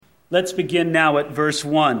Let's begin now at verse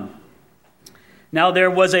 1. Now there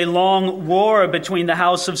was a long war between the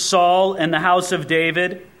house of Saul and the house of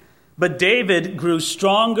David, but David grew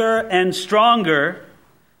stronger and stronger,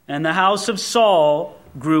 and the house of Saul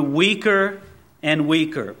grew weaker and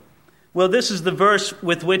weaker. Well, this is the verse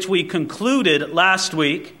with which we concluded last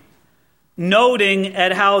week, noting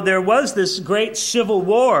at how there was this great civil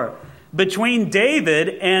war between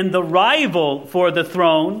David and the rival for the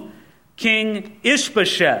throne, King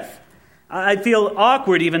Ishbosheth. I feel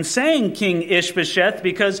awkward even saying King Ishbosheth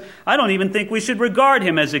because I don't even think we should regard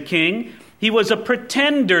him as a king. He was a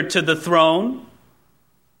pretender to the throne.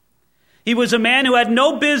 He was a man who had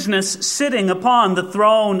no business sitting upon the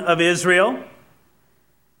throne of Israel.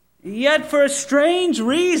 Yet for a strange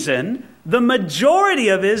reason, the majority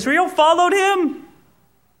of Israel followed him.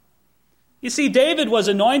 You see, David was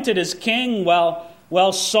anointed as king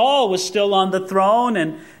while Saul was still on the throne,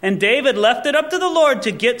 and David left it up to the Lord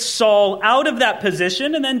to get Saul out of that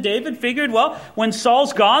position, and then David figured, well, when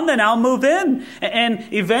Saul's gone, then I'll move in. And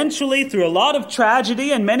eventually, through a lot of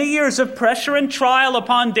tragedy and many years of pressure and trial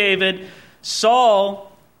upon David,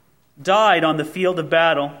 Saul died on the field of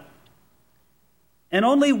battle. And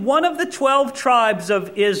only one of the 12 tribes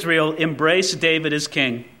of Israel embraced David as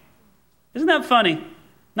king. Isn't that funny?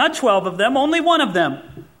 Not 12 of them, only one of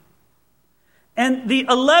them. And the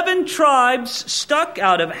 11 tribes stuck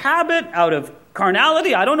out of habit, out of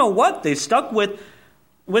carnality, I don't know what, they stuck with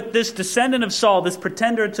this descendant of Saul, this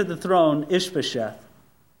pretender to the throne, Ishbosheth.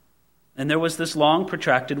 And there was this long,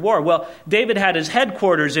 protracted war. Well, David had his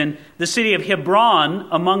headquarters in the city of Hebron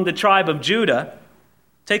among the tribe of Judah.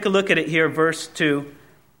 Take a look at it here, verse 2.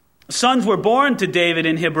 Sons were born to David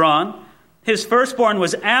in Hebron. His firstborn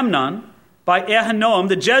was Amnon by Ahinoam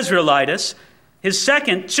the Jezreelitess. His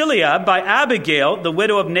second, Chileab, by Abigail, the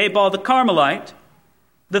widow of Nabal the Carmelite.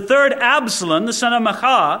 The third, Absalom, the son of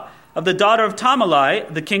Maachah, of the daughter of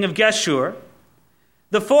Tamalai, the king of Geshur.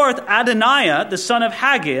 The fourth, Adoniah, the son of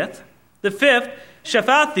Haggith. The fifth,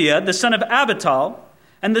 Shephathiah, the son of Abital.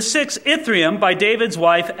 And the sixth, Ithream, by David's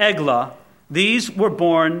wife, Eglah. These were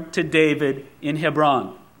born to David in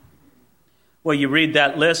Hebron. Well, you read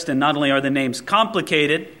that list, and not only are the names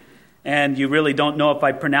complicated, and you really don't know if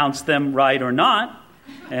I pronounced them right or not,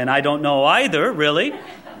 and I don't know either, really.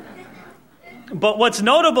 But what's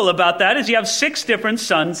notable about that is you have 6 different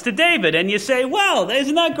sons to David, and you say, well,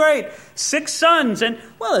 isn't that great? 6 sons, and,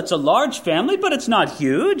 well, it's a large family, but it's not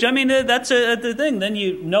huge. I mean, that's the thing. Then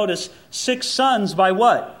you notice 6 sons by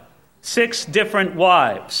what? 6 different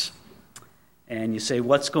wives. And you say,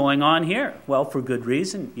 what's going on here? Well, for good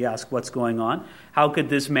reason. You ask, what's going on? How could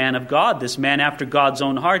this man of God, this man after God's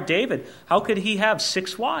own heart, David, how could he have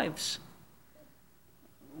 6 wives?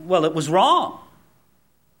 Well, it was wrong.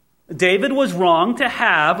 David was wrong to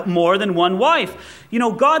have more than one wife. You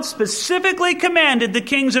know, God specifically commanded the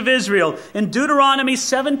kings of Israel in Deuteronomy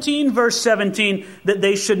 17, verse 17, that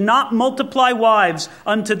they should not multiply wives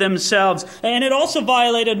unto themselves. And it also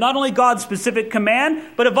violated not only God's specific command,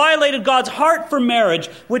 but it violated God's heart for marriage,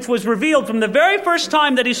 which was revealed from the very first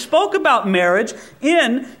time that he spoke about marriage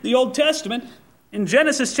in the Old Testament, in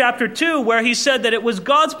Genesis chapter 2, where he said that it was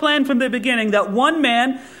God's plan from the beginning that one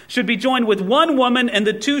man should be joined with one woman and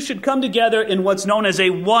the two should come together in what's known as a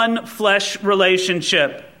one flesh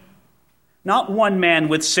relationship. Not one man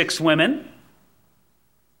with 6 women.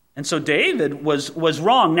 And so David was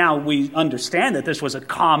wrong. Now we understand that this was a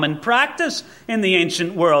common practice in the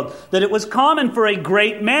ancient world, that it was common for a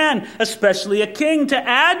great man, especially a king, to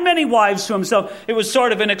add many wives to himself. It was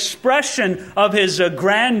sort of an expression of his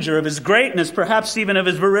grandeur, of his greatness, perhaps even of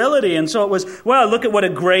his virility. And so it was, well, look at what a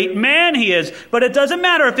great man he is. But it doesn't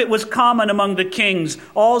matter if it was common among the kings,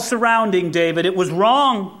 all surrounding David. It was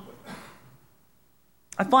wrong.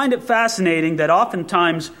 I find it fascinating that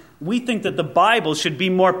oftentimes we think that the Bible should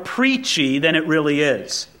be more preachy than it really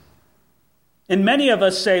is. And many of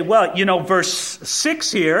us say, well, you know, verse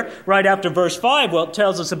 6 here, right after verse 5, well, it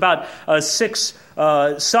tells us about 6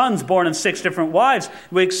 sons born of 6 different wives.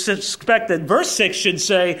 We expect that verse 6 should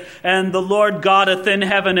say, and the Lord Godeth in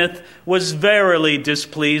heaveneth was verily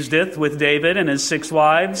displeasedeth with David and his 6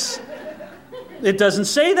 wives. It doesn't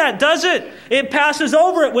say that, does it? It passes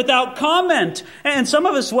over it without comment. And some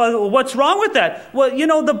of us, well, what's wrong with that? Well, you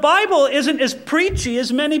know, the Bible isn't as preachy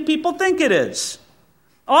as many people think it is.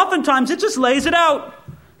 Oftentimes, it just lays it out.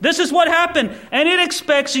 This is what happened. And it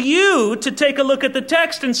expects you to take a look at the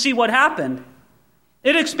text and see what happened.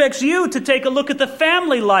 It expects you to take a look at the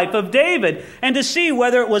family life of David and to see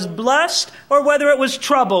whether it was blessed or whether it was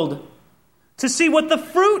troubled. To see what the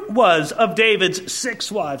fruit was of David's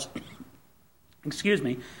 6 wives. Excuse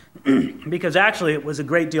me, because actually it was a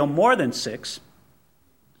great deal more than 6.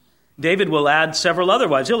 David will add several other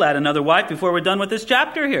wives. He'll add another wife before we're done with this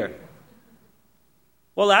chapter here.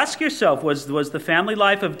 Well, ask yourself, was the family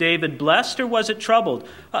life of David blessed or was it troubled?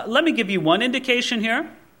 Let me give you one indication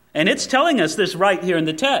here, and it's telling us this right here in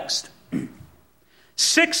the text.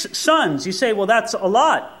 6 sons. You say, well, that's a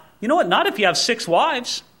lot. You know what? Not if you have 6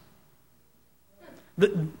 wives.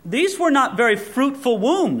 These were not very fruitful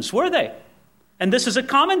wombs, were they? And this is a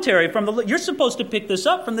commentary from you're supposed to pick this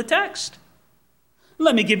up from the text.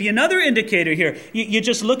 Let me give you another indicator here. You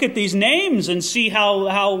just look at these names and see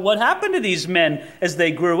what happened to these men as they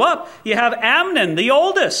grew up. You have Amnon, the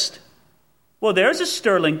oldest. Well, there's a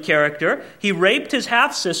sterling character. He raped his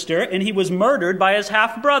half-sister and he was murdered by his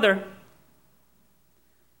half-brother.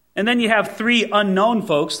 And then you have 3 unknown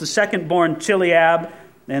folks, the second-born Chileab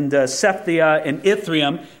and Sephthia and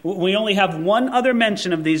Ithream. We only have one other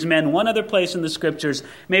mention of these men, one other place in the Scriptures.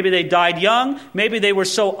 Maybe they died young. Maybe they were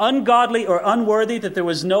so ungodly or unworthy that there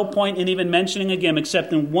was no point in even mentioning again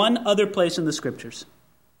except in one other place in the Scriptures.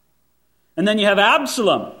 And then you have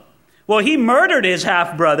Absalom. Well, he murdered his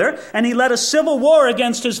half-brother, and he led a civil war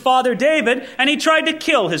against his father David, and he tried to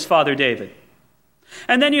kill his father David.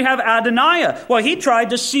 And then you have Adoniah. Well, he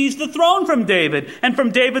tried to seize the throne from David and from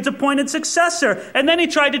David's appointed successor. And then he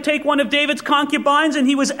tried to take one of David's concubines and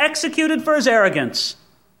he was executed for his arrogance.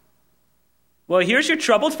 Well, here's your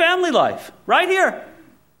troubled family life, right here.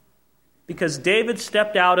 Because David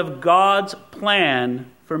stepped out of God's plan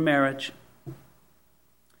for marriage.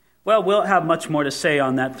 Well, we'll have much more to say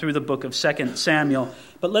on that through the book of 2 Samuel.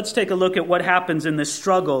 But let's take a look at what happens in this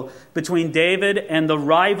struggle between David and the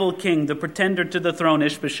rival king, the pretender to the throne,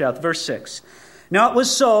 Ishbosheth. Verse 6. Now it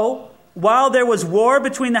was so, while there was war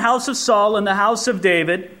between the house of Saul and the house of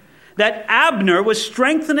David, that Abner was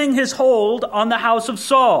strengthening his hold on the house of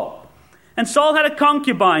Saul. And Saul had a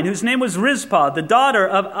concubine whose name was Rizpah, the daughter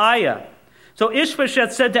of Aiah. So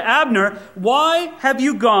Ishbosheth said to Abner, "Why have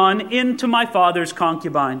you gone into my father's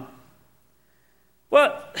concubine?"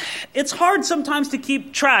 Well, it's hard sometimes to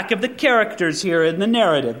keep track of the characters here in the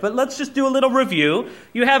narrative, but let's just do a little review.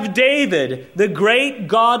 You have David, the great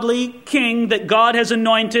godly king that God has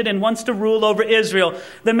anointed and wants to rule over Israel,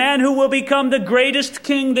 the man who will become the greatest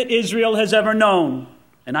king that Israel has ever known.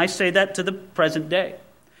 And I say that to the present day,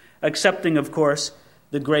 excepting, of course,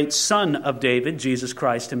 the great son of David, Jesus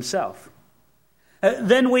Christ himself.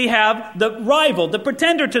 Then we have the rival, the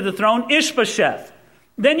pretender to the throne, Ishbosheth.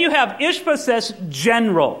 Then you have Ishbosheth's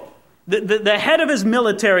general, the head of his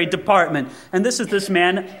military department. And this is this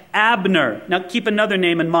man, Abner. Now keep another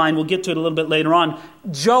name in mind. We'll get to it a little bit later on.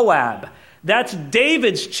 Joab. That's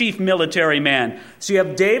David's chief military man. So you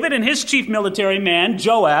have David and his chief military man,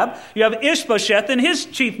 Joab. You have Ishbosheth and his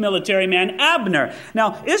chief military man, Abner.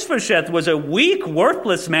 Now, Ishbosheth was a weak,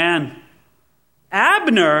 worthless man.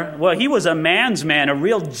 Abner, well, he was a man's man, a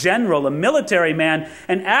real general, a military man.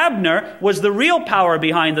 And Abner was the real power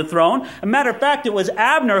behind the throne. As a matter of fact, it was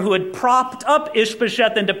Abner who had propped up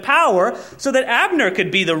Ishbosheth into power so that Abner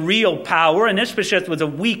could be the real power. And Ishbosheth was a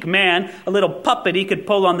weak man, a little puppet he could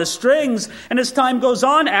pull on the strings. And as time goes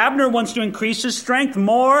on, Abner wants to increase his strength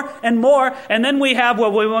more and more. And then we have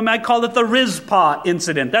what we might call it the Rizpah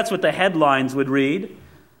incident. That's what the headlines would read.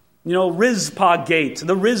 You know, Rizpah Gate,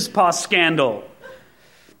 the Rizpah scandal.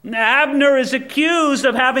 Abner is accused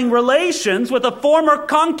of having relations with a former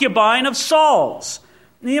concubine of Saul's.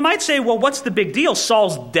 You might say, well, what's the big deal?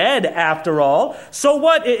 Saul's dead after all. So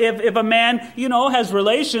what if a man, has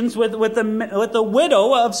relations with the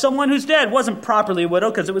widow of someone who's dead? Wasn't properly a widow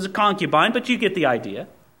because it was a concubine, but you get the idea.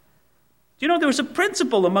 There was a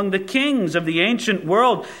principle among the kings of the ancient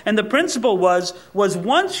world, and the principle was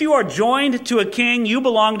once you are joined to a king, you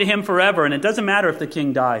belong to him forever, and it doesn't matter if the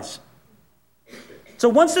king dies. So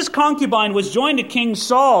once this concubine was joined to King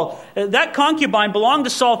Saul, that concubine belonged to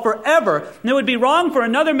Saul forever. And it would be wrong for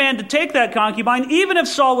another man to take that concubine, even if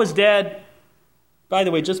Saul was dead. By the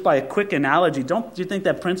way, just by a quick analogy, don't you think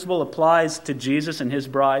that principle applies to Jesus and his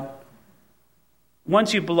bride?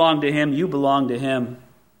 Once you belong to him, you belong to him.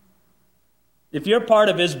 If you're part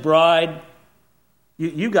of his bride,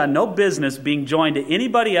 you got no business being joined to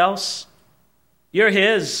anybody else. You're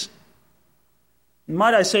his.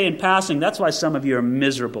 Might I say in passing, that's why some of you are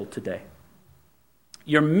miserable today.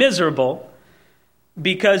 You're miserable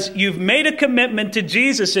because you've made a commitment to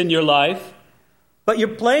Jesus in your life, but you're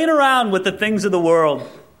playing around with the things of the world.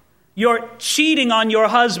 You're cheating on your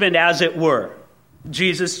husband, as it were.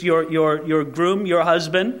 Jesus, your groom, your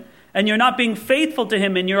husband, and you're not being faithful to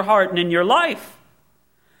him in your heart and in your life.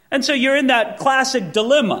 And so you're in that classic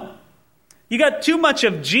dilemma. You got too much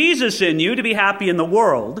of Jesus in you to be happy in the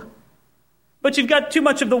world, but you've got too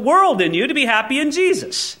much of the world in you to be happy in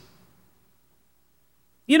Jesus.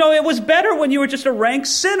 It was better when you were just a rank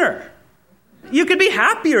sinner. You could be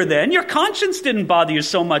happier then. Your conscience didn't bother you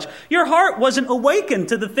so much. Your heart wasn't awakened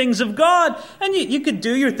to the things of God. And you could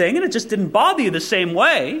do your thing and it just didn't bother you the same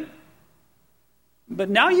way. But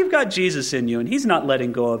now you've got Jesus in you and he's not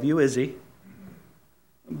letting go of you, is he?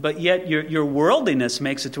 But yet your worldliness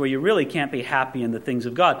makes it to where you really can't be happy in the things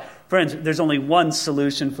of God. Friends, there's only one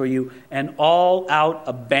solution for you, an all-out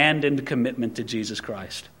abandoned commitment to Jesus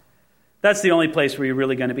Christ. That's the only place where you're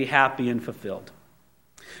really going to be happy and fulfilled.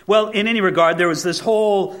 Well, in any regard, there was this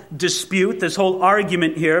whole dispute, this whole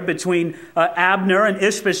argument here between Abner and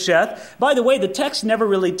Ishbosheth. By the way, the text never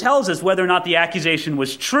really tells us whether or not the accusation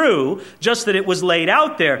was true, just that it was laid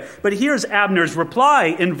out there. But here's Abner's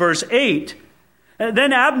reply in verse 8.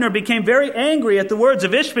 Then Abner became very angry at the words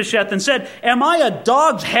of Ishbosheth and said, "Am I a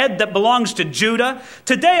dog's head that belongs to Judah?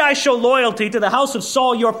 Today I show loyalty to the house of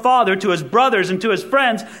Saul your father, to his brothers and to his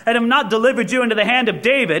friends, and have not delivered you into the hand of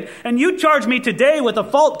David. And you charge me today with a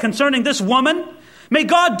fault concerning this woman? May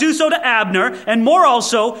God do so to Abner, and more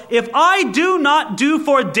also, if I do not do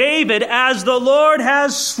for David as the Lord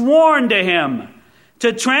has sworn to him,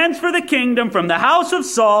 to transfer the kingdom from the house of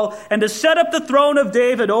Saul and to set up the throne of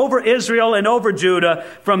David over Israel and over Judah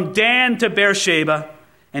from Dan to Beersheba."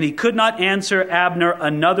 And he could not answer Abner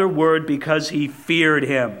another word because he feared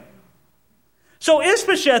him. So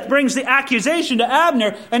Ishbosheth brings the accusation to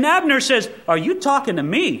Abner, and Abner says, "Are you talking to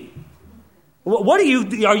me? Are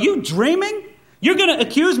you dreaming? You're going to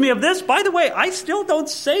accuse me of this? By the way, I still don't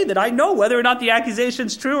say that I know whether or not the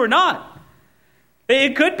accusation's true or not."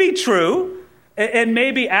 It could be true. And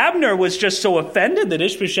maybe Abner was just so offended that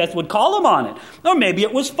Ishbosheth would call him on it. Or maybe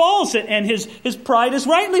it was false and his pride is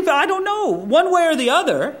rightly. I don't know. One way or the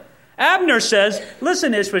other. Abner says,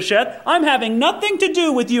 "Listen, Ishbosheth, I'm having nothing to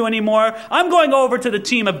do with you anymore. I'm going over to the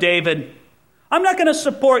team of David. I'm not going to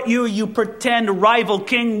support you, you pretend rival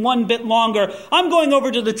king, one bit longer. I'm going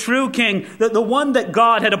over to the true king, the one that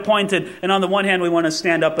God had appointed." And on the one hand, we want to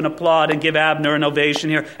stand up and applaud and give Abner an ovation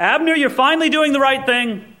here. Abner, you're finally doing the right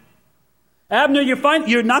thing. Abner,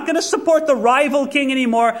 you're not going to support the rival king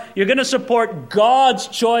anymore. You're going to support God's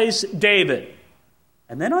choice, David.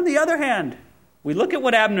 And then on the other hand, we look at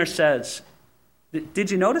what Abner says.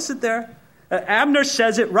 Did you notice it there? Abner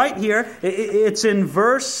says it right here. It's in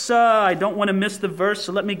verse, I don't want to miss the verse,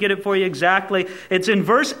 so let me get it for you exactly. It's in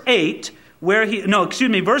verse 8,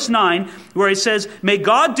 verse 9, where he says, "May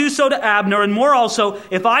God do so to Abner, and more also,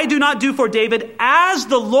 if I do not do for David as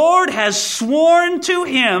the Lord has sworn to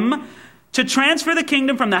him, to transfer the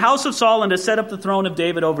kingdom from the house of Saul and to set up the throne of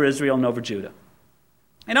David over Israel and over Judah."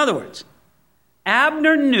 In other words,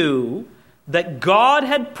 Abner knew that God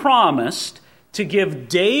had promised to give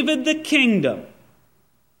David the kingdom.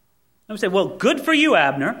 I would say, well, good for you,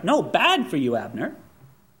 Abner. No, bad for you, Abner.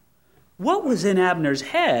 What was in Abner's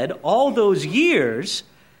head all those years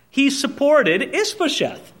he supported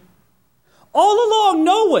Ishbosheth? All along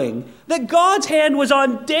knowing that God's hand was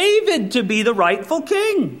on David to be the rightful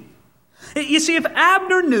king. You see, if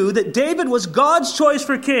Abner knew that David was God's choice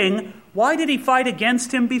for king, why did he fight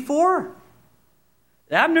against him before?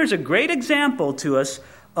 Abner's a great example to us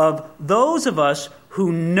of those of us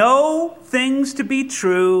who know things to be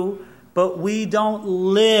true, but we don't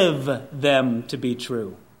live them to be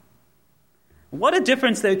true. What a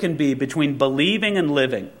difference there can be between believing and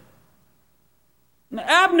living.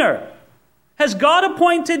 Abner, has God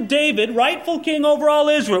appointed David rightful king over all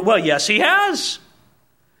Israel? Well, yes, he has.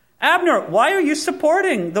 Abner, why are you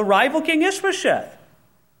supporting the rival king Ishbosheth?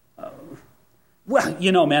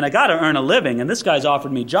 Well, man, I got to earn a living, and this guy's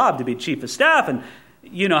offered me a job to be chief of staff, and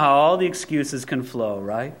you know how all the excuses can flow,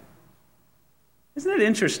 right? Isn't it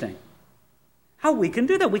interesting how we can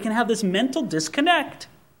do that? We can have this mental disconnect.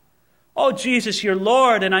 Oh, Jesus, you're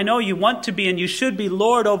Lord, and I know you want to be, and you should be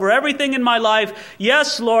Lord over everything in my life.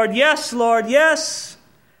 Yes, Lord, yes, Lord, yes.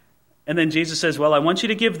 And then Jesus says, well, I want you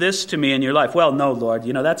to give this to me in your life. Well, no, Lord,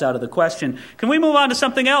 that's out of the question. Can we move on to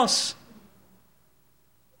something else?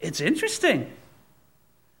 It's interesting.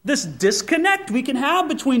 This disconnect we can have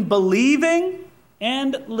between believing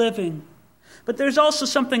and living. But there's also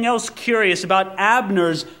something else curious about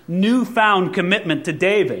Abner's newfound commitment to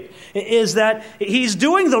David, is that he's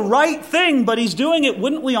doing the right thing, but he's doing it,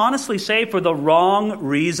 wouldn't we honestly say, for the wrong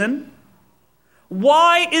reason?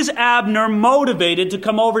 Why is Abner motivated to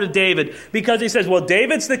come over to David? Because he says, well,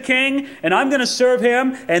 David's the king, and I'm going to serve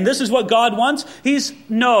him, and this is what God wants?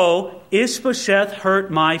 No, Ishbosheth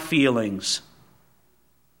hurt my feelings.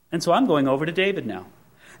 And so I'm going over to David now.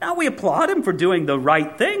 Now, we applaud him for doing the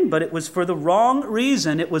right thing, but it was for the wrong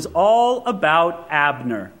reason. It was all about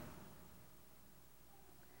Abner.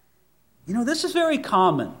 This is very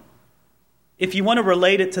common if you want to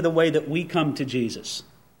relate it to the way that we come to Jesus.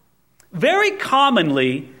 Very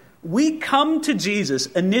commonly, we come to Jesus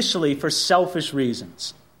initially for selfish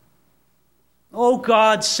reasons. Oh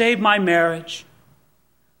God, save my marriage.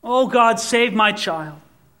 Oh God, save my child.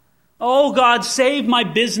 Oh God, save my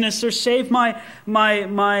business or save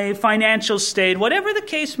my financial state. Whatever the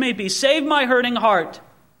case may be, save my hurting heart.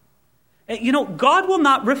 You know, God will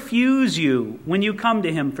not refuse you when you come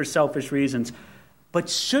to him for selfish reasons. But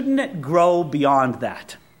shouldn't it grow beyond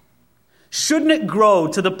that? Shouldn't it grow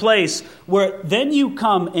to the place where then you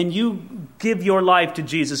come and you give your life to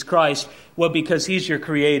Jesus Christ? Well, because he's your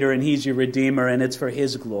creator and he's your redeemer and it's for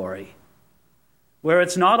his glory. Where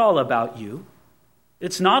it's not all about you.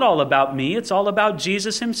 It's not all about me. It's all about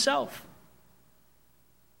Jesus himself.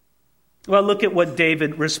 Well, look at what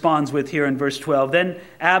David responds with here in verse 12. Then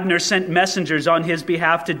Abner sent messengers on his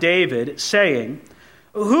behalf to David, saying,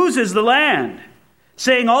 "Whose is the land?"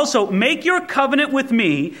 Saying also, "Make your covenant with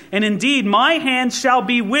me, and indeed my hand shall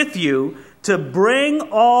be with you to bring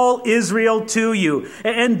all Israel to you."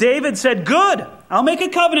 And David said, "Good, I'll make a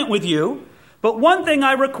covenant with you. But one thing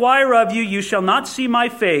I require of you, you shall not see my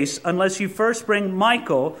face unless you first bring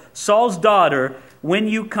Michal, Saul's daughter, when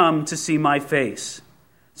you come to see my face."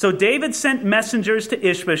 So David sent messengers to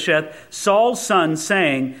Ishbosheth, Saul's son,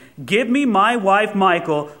 saying, "Give me my wife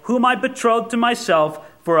Michal, whom I betrothed to myself,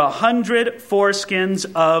 for 100 foreskins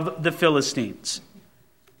of the Philistines."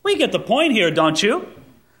 We get the point here, don't you?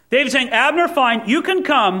 David's saying, Abner, fine, you can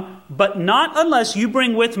come, but not unless you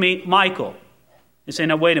bring with me Michal. You say,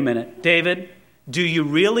 now wait a minute, David, do you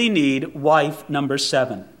really need wife number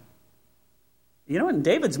 7? You know, in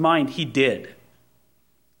David's mind, he did.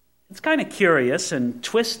 It's kind of curious and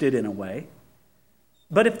twisted in a way.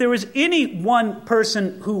 But if there was any one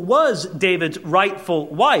person who was David's rightful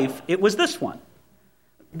wife, it was this one.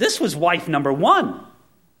 This was wife number 1,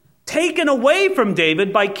 taken away from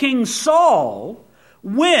David by King Saul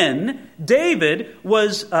when David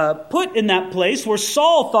was put in that place where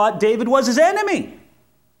Saul thought David was his enemy.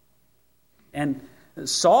 And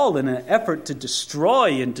Saul, in an effort to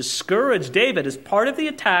destroy and discourage David as part of the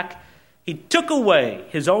attack, he took away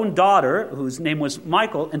his own daughter, whose name was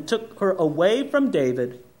Michal, and took her away from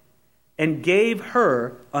David and gave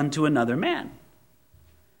her unto another man.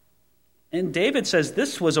 And David says,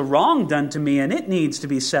 this was a wrong done to me, and it needs to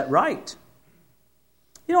be set right.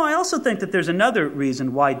 You know, I also think that there's another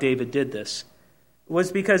reason why David did this. It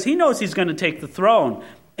was because he knows he's going to take the throne,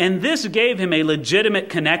 and this gave him a legitimate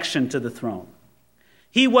connection to the throne.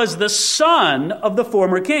 He was the son of the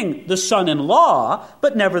former king, the son-in-law,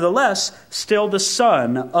 but nevertheless, still the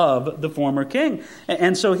son of the former king.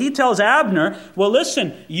 And so he tells Abner, well,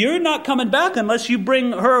 listen, you're not coming back unless you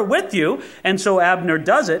bring her with you. And so Abner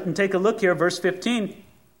does it. And take a look here, verse 15.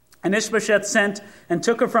 And Ishbosheth sent and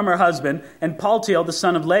took her from her husband, and Paltiel, the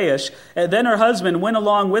son of Laish. And then her husband went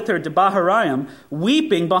along with her to Baharaim,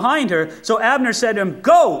 weeping behind her. So Abner said to him,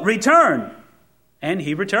 go, return. And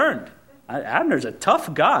he returned. Abner's a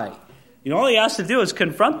tough guy. You know, all he has to do is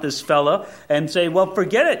confront this fellow and say, well,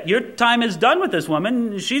 forget it. Your time is done with this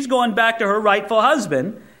woman. She's going back to her rightful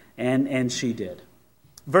husband. And she did.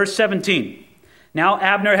 Verse 17. Now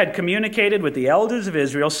Abner had communicated with the elders of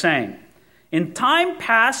Israel, saying, in time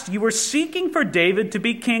past you were seeking for David to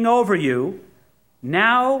be king over you.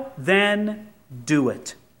 Now then do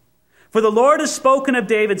it. For the Lord has spoken of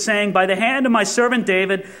David, saying, by the hand of my servant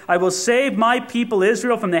David, I will save my people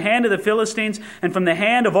Israel from the hand of the Philistines and from the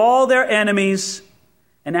hand of all their enemies.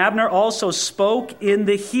 And Abner also spoke in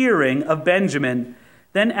the hearing of Benjamin.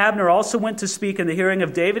 Then Abner also went to speak in the hearing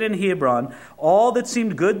of David in Hebron, all that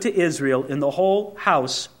seemed good to Israel in the whole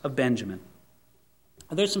house of Benjamin.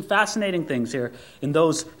 There's some fascinating things here in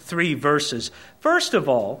those 3 verses. First of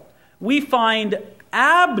all, we find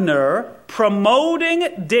Abner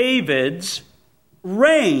promoting David's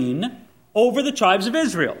reign over the tribes of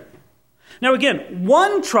Israel. Now again,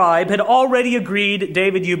 one tribe had already agreed,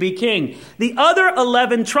 David, you be king. The other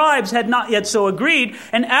 11 tribes had not yet so agreed.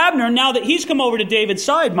 And Abner, now that he's come over to David's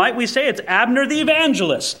side, might we say it's Abner the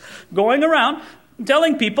evangelist, going around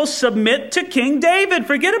telling people, submit to King David.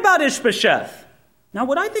 Forget about Ishbosheth. Now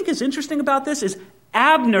what I think is interesting about this is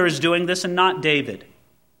Abner is doing this and not David.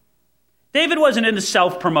 David wasn't into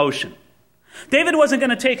self-promotion. David wasn't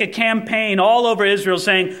going to take a campaign all over Israel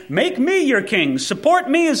saying, make me your king, support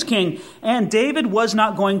me as king. And David was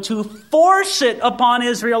not going to force it upon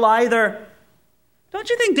Israel either. Don't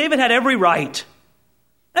you think David had every right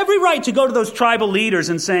to go to those tribal leaders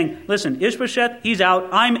and saying, listen, Ishbosheth, he's out,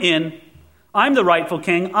 I'm in. I'm the rightful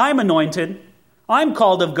king, I'm anointed, I'm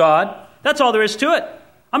called of God. That's all there is to it.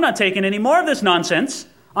 I'm not taking any more of this nonsense.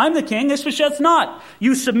 I'm the king, Ishbosheth's not.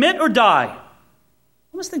 You submit or die.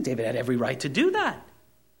 I must think David had every right to do that.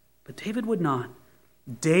 But David would not.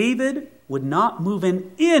 David would not move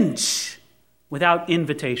an inch without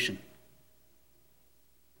invitation.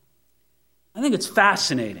 I think it's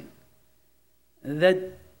fascinating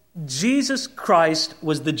that Jesus Christ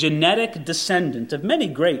was the genetic descendant of many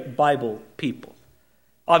great Bible people.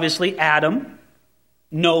 Obviously, Adam,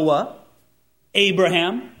 Noah,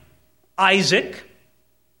 Abraham, Isaac,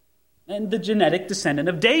 and the genetic descendant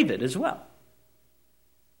of David as well.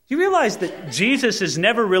 Do you realize that Jesus is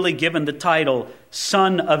never really given the title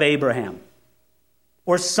son of Abraham,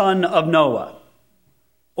 or son of Noah,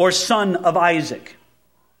 or son of Isaac?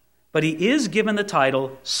 But he is given the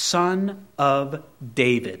title Son of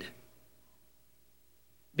David.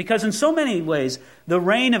 Because in so many ways, the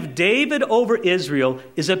reign of David over Israel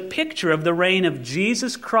is a picture of the reign of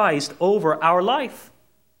Jesus Christ over our life.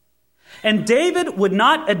 And David would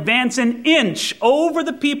not advance an inch over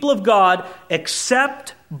the people of God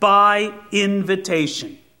except by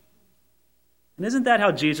invitation. And isn't that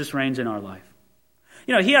how Jesus reigns in our life?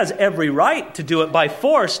 You know, he has every right to do it by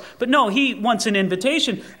force, but no, he wants an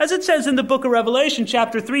invitation. As it says in the book of Revelation,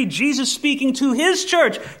 chapter 3, Jesus speaking to his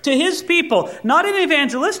church, to his people, not in an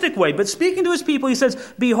evangelistic way, but speaking to his people, he says,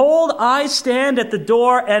 "Behold, I stand at the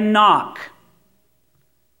door and knock."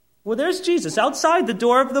 Well, there's Jesus outside the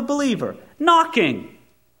door of the believer, knocking.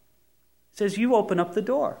 He says, "You open up the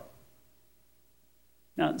door."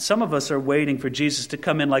 Now, some of us are waiting for Jesus to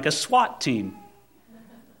come in like a SWAT team.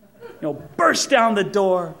 Burst down the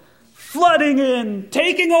door, flooding in,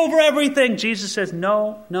 taking over everything. Jesus says,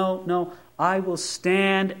 no. I will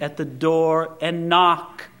stand at the door and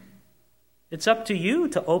knock. It's up to you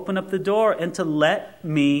to open up the door and to let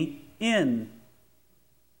me in.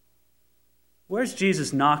 Where's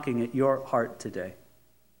Jesus knocking at your heart today?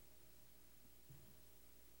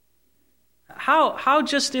 How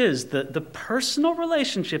just is the personal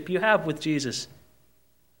relationship you have with Jesus?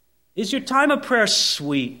 Is your time of prayer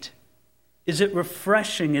sweet? Is it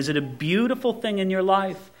refreshing? Is it a beautiful thing in your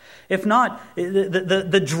life? If not,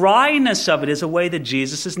 the dryness of it is a way that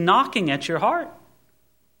Jesus is knocking at your heart.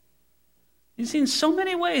 You see, in so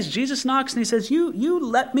many ways, Jesus knocks and he says, you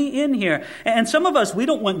let me in here. And some of us, we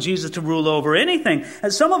don't want Jesus to rule over anything.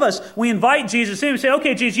 And some of us, we invite Jesus in and say,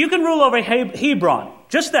 okay, Jesus, you can rule over Hebron.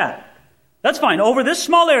 Just that. That's fine. Over this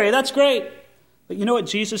small area, that's great. But you know what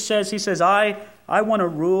Jesus says? He says, I want to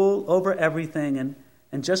rule over everything.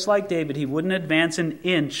 And just like David, he wouldn't advance an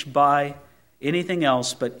inch by anything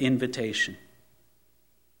else but invitation.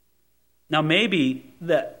 Now, maybe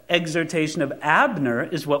the exhortation of Abner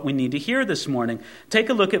is what we need to hear this morning. Take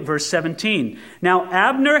a look at verse 17. Now,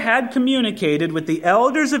 Abner had communicated with the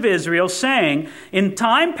elders of Israel, saying, "In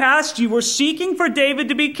time past you were seeking for David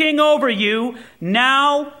to be king over you.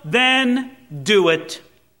 Now then, do it."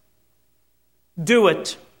 Do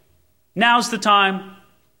it. Now's the time.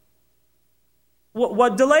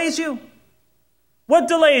 What delays you? What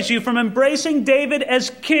delays you from embracing David as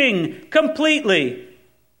king completely?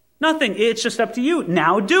 Nothing. It's just up to you.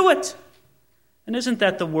 Now do it. And isn't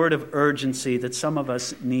that the word of urgency that some of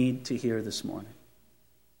us need to hear this morning?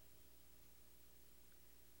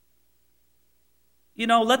 You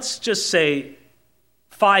know, let's just say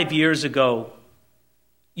 5 years ago,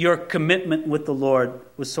 your commitment with the Lord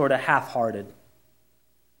was sort of half-hearted.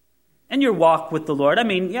 And your walk with the Lord, I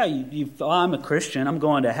mean, yeah, I'm a Christian, I'm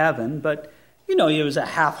going to heaven, but you know, it was a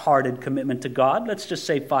half-hearted commitment to God. Let's just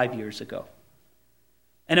say 5 years ago.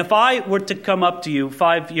 And if I were to come up to you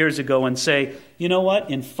 5 years ago and say, you know what,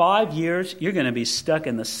 in 5 years, you're going to be stuck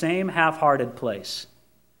in the same half-hearted place.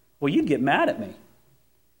 Well, you'd get mad at me.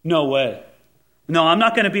 No way. No, I'm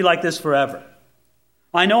not going to be like this forever.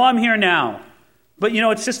 I know I'm here now. But, you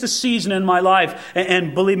know, it's just a season in my life.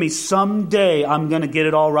 And believe me, someday I'm going to get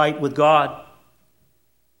it all right with God.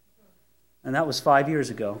 And that was 5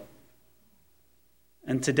 years ago.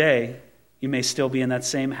 And today, you may still be in that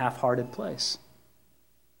same half-hearted place.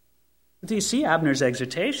 But do you see Abner's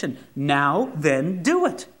exhortation? Now, then, do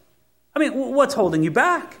it. I mean, what's holding you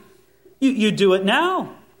back? You do it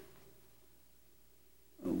now.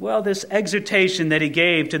 Well, this exhortation that he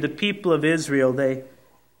gave to the people of Israel, they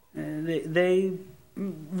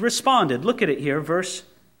responded. Look at it here, verse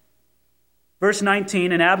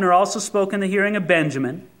 19. And Abner also spoke in the hearing of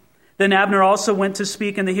Benjamin. Then Abner also went to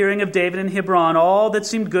speak in the hearing of David in Hebron, all that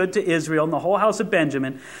seemed good to Israel and the whole house of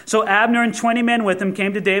Benjamin. So Abner and 20 men with him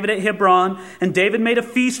came to David at Hebron, and David made a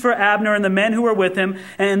feast for Abner and the men who were with him.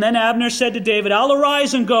 And then Abner said to David, I'll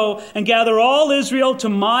arise and go and gather all Israel to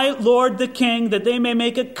my lord the king, that they may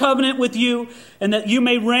make a covenant with you, and that you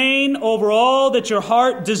may reign over all that your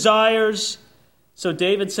heart desires. So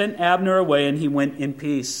David sent Abner away, and he went in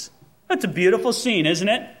peace. That's a beautiful scene, isn't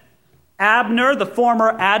it? Abner, the former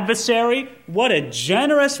adversary, what a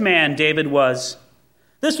generous man David was.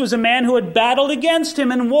 This was a man who had battled against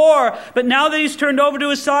him in war, but now that he's turned over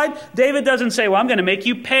to his side, David doesn't say, well, I'm going to make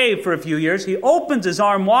you pay for a few years. He opens his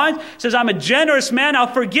arm wide, says, I'm a generous man. I'll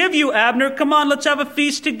forgive you, Abner. Come on, let's have a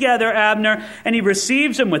feast together, Abner. And he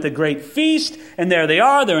receives him with a great feast, and there they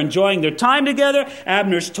are. They're enjoying their time together.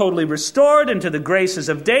 Abner's totally restored into the graces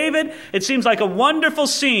of David. It seems like a wonderful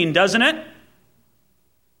scene, doesn't it?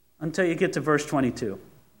 Until you get to verse 22.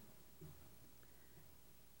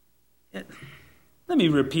 Let me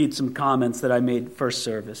repeat some comments that I made first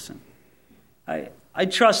service. I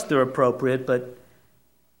trust they're appropriate, but,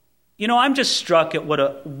 I'm just struck at what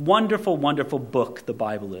a wonderful, wonderful book the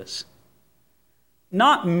Bible is.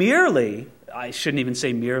 Not merely, I shouldn't even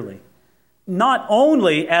say merely, not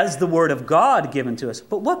only as the Word of God given to us,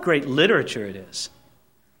 but what great literature it is.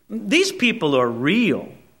 These people are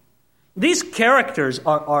real. These characters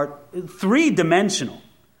are three-dimensional.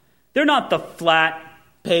 They're not the flat,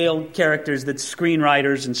 pale characters that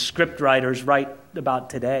screenwriters and scriptwriters write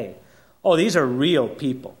about today. Oh, these are real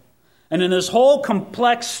people. And in this whole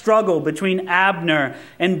complex struggle between Abner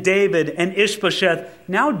and David and Ishbosheth,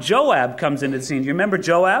 now Joab comes into the scene. Do you remember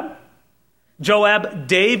Joab? Joab,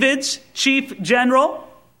 David's chief general.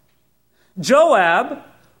 Joab,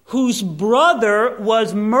 whose brother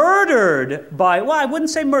was murdered I wouldn't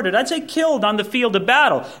say murdered, I'd say killed on the field of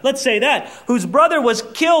battle. Let's say that. Whose brother was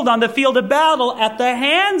killed on the field of battle at the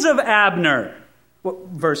hands of Abner.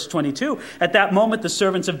 Verse 22, at that moment the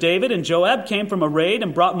servants of David and Joab came from a raid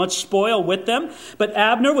and brought much spoil with them. But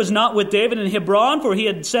Abner was not with David in Hebron, for he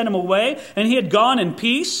had sent him away, and he had gone in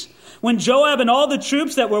peace. When Joab and all the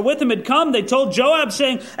troops that were with him had come, they told Joab,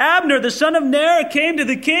 saying, Abner, the son of Ner, came to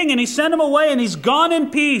the king, and he sent him away, and he's gone in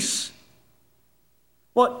peace.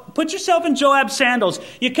 Well, put yourself in Joab's sandals.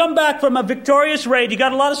 You come back from a victorious raid. You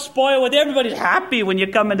got a lot of spoil with you. Everybody's happy when you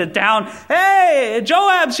come into town. Hey,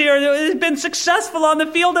 Joab's here. He's been successful on the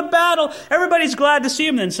field of battle. Everybody's glad to see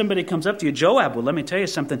him. Then somebody comes up to you, Joab, well, let me tell you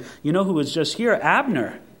something. You know who was just here?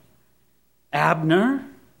 Abner. Abner?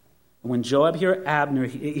 When Joab hears Abner,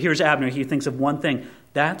 he thinks of one thing.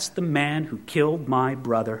 That's the man who killed my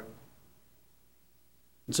brother.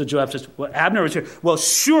 And so Joab says, well, Abner was here. Well,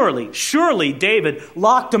 surely David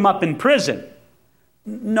locked him up in prison.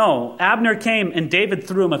 No, Abner came and David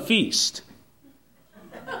threw him a feast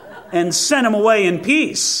and sent him away in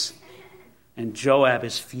peace. And Joab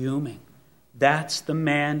is fuming. That's the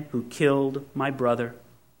man who killed my brother.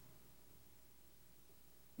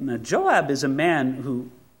 Now, Joab is a man who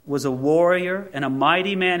was a warrior and a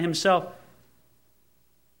mighty man himself.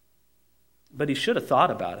 But he should have thought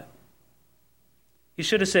about it. He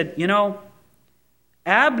should have said,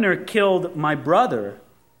 Abner killed my brother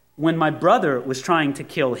when my brother was trying to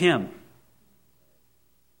kill him.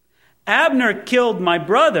 Abner killed my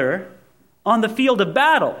brother on the field of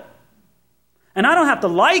battle. And I don't have to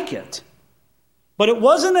like it, but it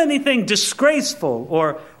wasn't anything disgraceful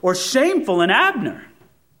or shameful in Abner.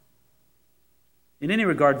 In any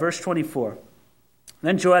regard, verse 24.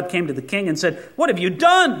 Then Joab came to the king and said, what have you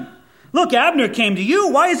done? Look, Abner came to you.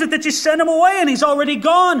 Why is it that you sent him away and he's already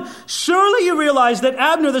gone? Surely you realize that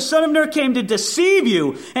Abner, the son of Ner, came to deceive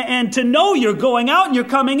you and to know you're going out and you're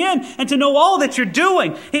coming in and to know all that you're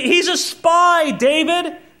doing. He's a spy,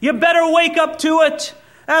 David. You better wake up to it.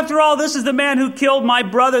 After all, this is the man who killed my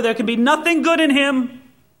brother. There can be nothing good in him.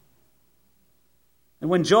 And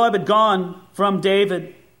when Joab had gone from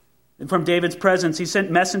David's presence, he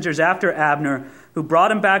sent messengers after Abner, who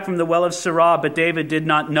brought him back from the well of Sirah, but David did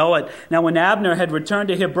not know it. Now when Abner had returned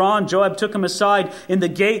to Hebron, Joab took him aside in the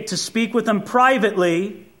gate to speak with him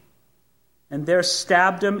privately, and there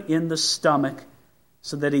stabbed him in the stomach,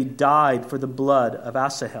 so that he died for the blood of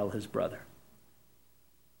Asahel, his brother.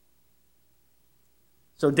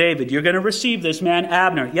 So David, you're going to receive this man,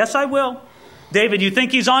 Abner. Yes, I will. David, you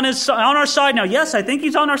think he's on our side now? Yes, I think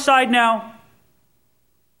he's on our side now.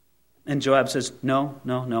 And Joab says, no,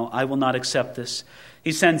 I will not accept this.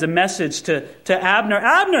 He sends a message to Abner.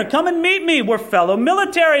 Abner, come and meet me. We're fellow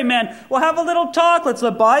military men. We'll have a little talk. Let's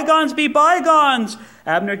let bygones be bygones.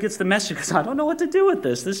 Abner gets the message because I don't know what to do with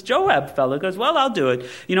this. This Joab fellow goes, well, I'll do it.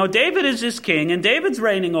 David is his king and David's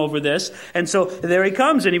reigning over this. And so there he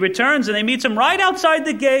comes and he returns and they meet him right outside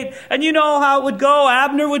the gate. And you know how it would go.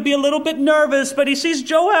 Abner would be a little bit nervous, but he sees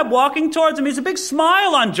Joab walking towards him. He's a big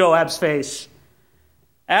smile on Joab's face.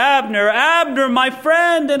 Abner, Abner, my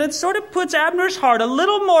friend. And it sort of puts Abner's heart a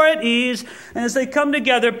little more at ease. And as they come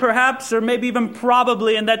together, perhaps, or maybe even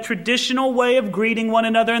probably in that traditional way of greeting one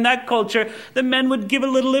another in that culture, the men would give a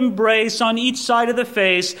little embrace on each side of the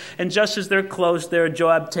face. And just as they're close there,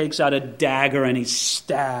 Joab takes out a dagger and he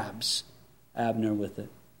stabs Abner with it.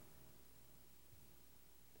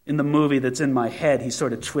 In the movie that's in my head, he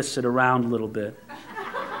sort of twists it around a little bit.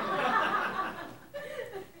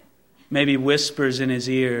 Maybe whispers in his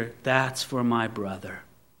ear, "That's for my brother."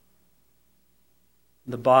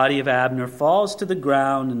 The body of Abner falls to the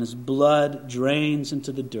ground and his blood drains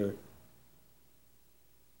into the dirt.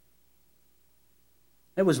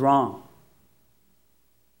 It was wrong.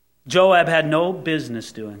 Joab had no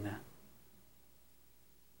business doing that.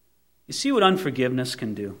 You see what unforgiveness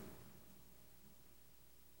can do?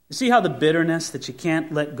 You see how the bitterness that you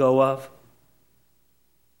can't let go of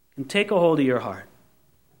can take a hold of your heart?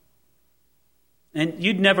 And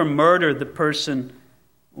you'd never murder the person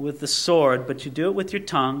with the sword, but you do it with your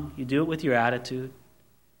tongue, you do it with your attitude,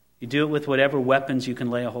 you do it with whatever weapons you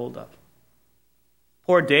can lay a hold of.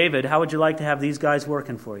 Poor David, how would you like to have these guys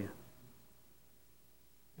working for you?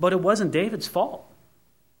 But it wasn't David's fault.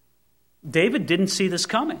 David didn't see this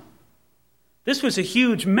coming. This was a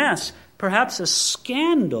huge mess, perhaps a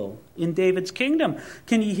scandal in David's kingdom.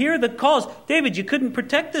 Can you hear the calls? David, you couldn't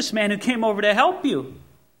protect this man who came over to help you.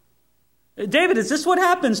 David, is this what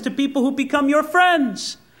happens to people who become your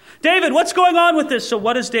friends? David, what's going on with this? So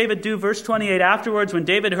what does David do? Verse 28, afterwards, when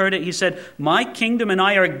David heard it, he said, "My kingdom and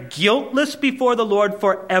I are guiltless before the Lord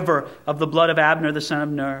forever of the blood of Abner, the son of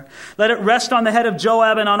Ner. Let it rest on the head of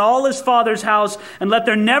Joab and on all his father's house, and let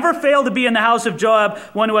there never fail to be in the house of Joab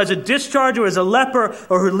one who has a discharge or is a leper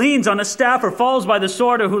or who leans on a staff or falls by the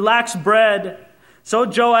sword or who lacks bread." So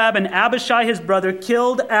Joab and Abishai his brother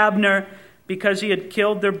killed Abner because he had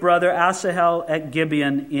killed their brother Asahel at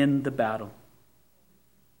Gibeon in the battle.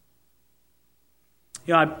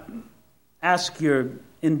 You know, I ask your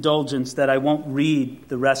indulgence that I won't read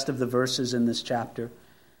the rest of the verses in this chapter.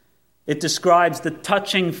 It describes the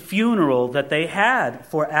touching funeral that they had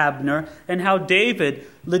for Abner and how David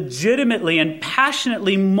legitimately and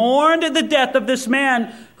passionately mourned the death of this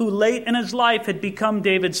man who late in his life had become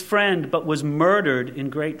David's friend but was murdered in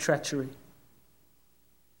great treachery.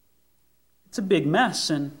 It's a big mess,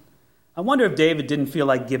 and I wonder if David didn't feel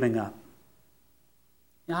like giving up.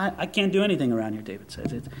 I can't do anything around here, David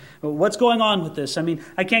says. What's going on with this? I mean,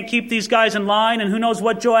 I can't keep these guys in line, and who knows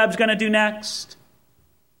what Joab's going to do next?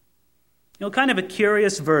 You know, kind of a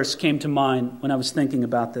curious verse came to mind when I was thinking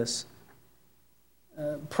about this.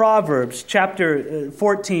 Proverbs chapter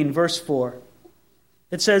 14, verse 4.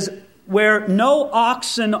 It says, "Where no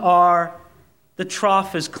oxen are, the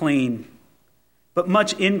trough is clean, but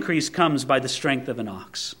much increase comes by the strength of an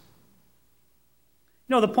ox."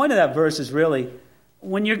 You know, the point of that verse is really,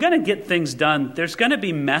 when you're going to get things done, there's going to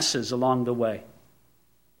be messes along the way.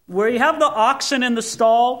 Where you have the oxen in the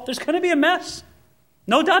stall, there's going to be a mess.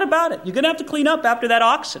 No doubt about it. You're going to have to clean up after that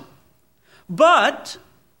oxen. But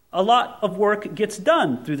a lot of work gets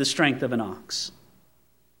done through the strength of an ox.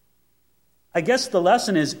 I guess the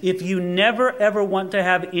lesson is, if you never ever want to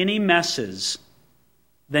have any messes,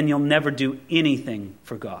 then you'll never do anything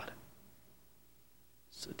for God.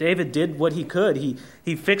 So David did what he could.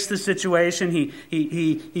 He fixed the situation.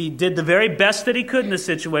 He did the very best that he could in the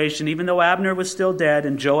situation, even though Abner was still dead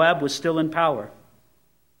and Joab was still in power.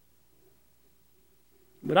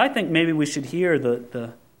 But I think maybe we should hear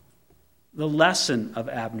the lesson of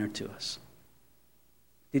Abner to us.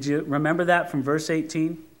 Did you remember that from verse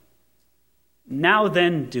 18? Now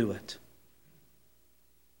then, do it.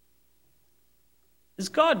 Is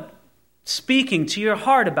God speaking to your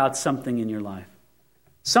heart about something in your life?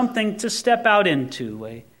 Something to step out into,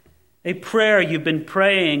 a prayer you've been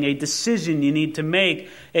praying, a decision you need to make,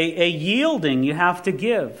 a yielding you have to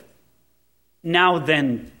give. Now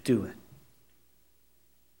then, do it.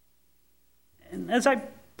 And as I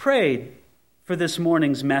prayed for this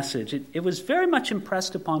morning's message, it was very much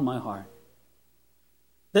impressed upon my heart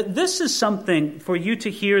that this is something for you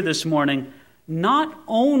to hear this morning, not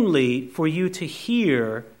only for you to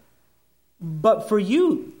hear, but for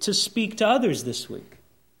you to speak to others this week.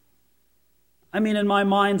 I mean, in my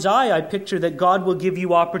mind's eye, I picture that God will give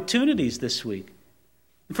you opportunities this week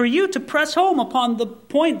for you to press home upon the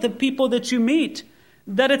point, the people that you meet,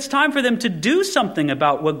 that it's time for them to do something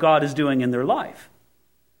about what God is doing in their life.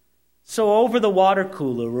 So over the water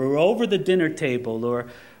cooler or over the dinner table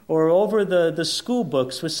or over the school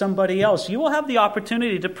books with somebody else, you will have the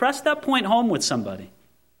opportunity to press that point home with somebody.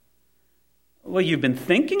 Well, you've been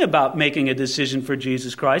thinking about making a decision for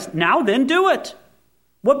Jesus Christ. Now then, do it.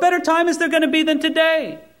 What better time is there going to be than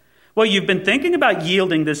today? Well, you've been thinking about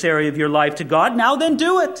yielding this area of your life to God. Now then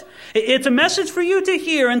do it. It's a message for you to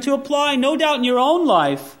hear and to apply, no doubt, in your own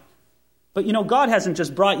life. But God hasn't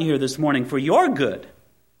just brought you here this morning for your good,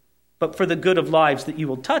 but for the good of lives that you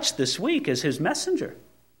will touch this week as his messenger.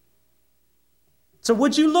 So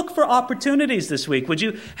would you look for opportunities this week? Would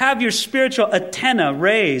you have your spiritual antenna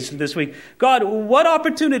raised this week? God, what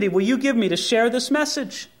opportunity will you give me to share this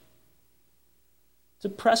message? To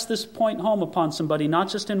press this point home upon somebody, not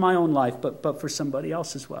just in my own life, but for somebody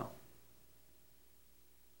else as well.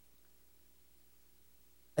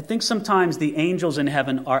 I think sometimes the angels in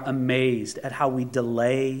heaven are amazed at how we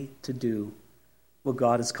delay to do what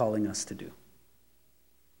God is calling us to do.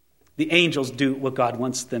 The angels do what God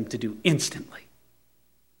wants them to do instantly.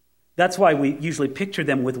 That's why we usually picture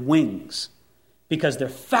them with wings, because they're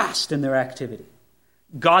fast in their activity.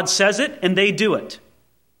 God says it, and they do it.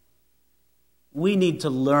 We need to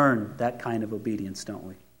learn that kind of obedience, don't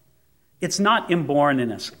we? It's not inborn in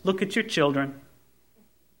us. Look at your children.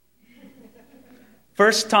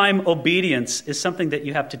 First-time obedience is something that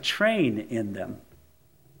you have to train in them.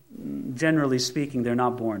 Generally speaking, they're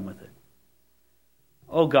not born with it.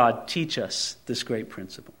 Oh God, teach us this great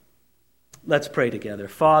principle. Let's pray together.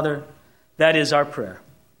 Father, that is our prayer.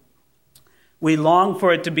 We long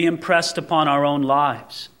for it to be impressed upon our own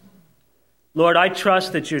lives. Lord, I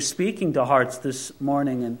trust that you're speaking to hearts this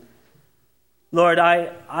morning. And Lord,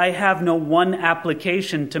 I have no one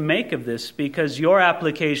application to make of this, because your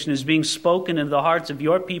application is being spoken into the hearts of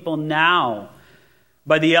your people now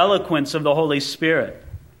by the eloquence of the Holy Spirit.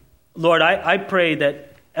 Lord, I pray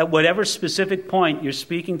that at whatever specific point you're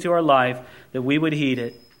speaking to our life, that we would heed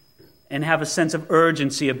it and have a sense of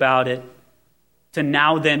urgency about it, to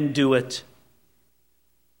now then do it.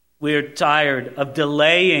 We're tired of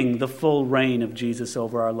delaying the full reign of Jesus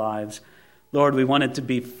over our lives. Lord, we want it to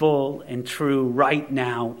be full and true right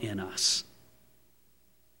now in us.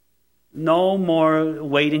 No more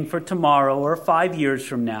waiting for tomorrow or 5 years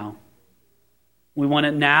from now. We want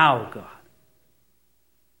it now, God.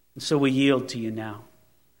 And so we yield to you now.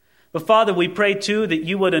 But Father, we pray too that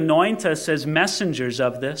you would anoint us as messengers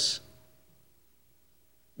of this.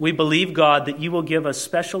 We believe, God, that you will give us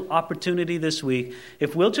special opportunity this week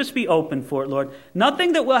if we'll just be open for it, Lord.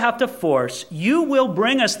 Nothing that we'll have to force. You will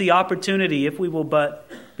bring us the opportunity if we will but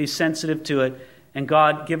be sensitive to it. And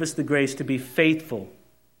God, give us the grace to be faithful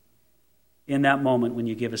in that moment when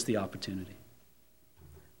you give us the opportunity.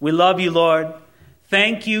 We love you, Lord.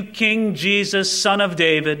 Thank you, King Jesus, Son of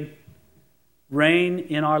David. Reign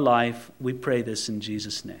in our life. We pray this in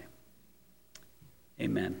Jesus' name.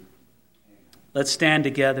 Amen. Let's stand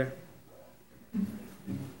together.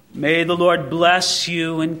 May the Lord bless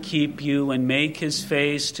you and keep you and make his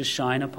face to shine upon you.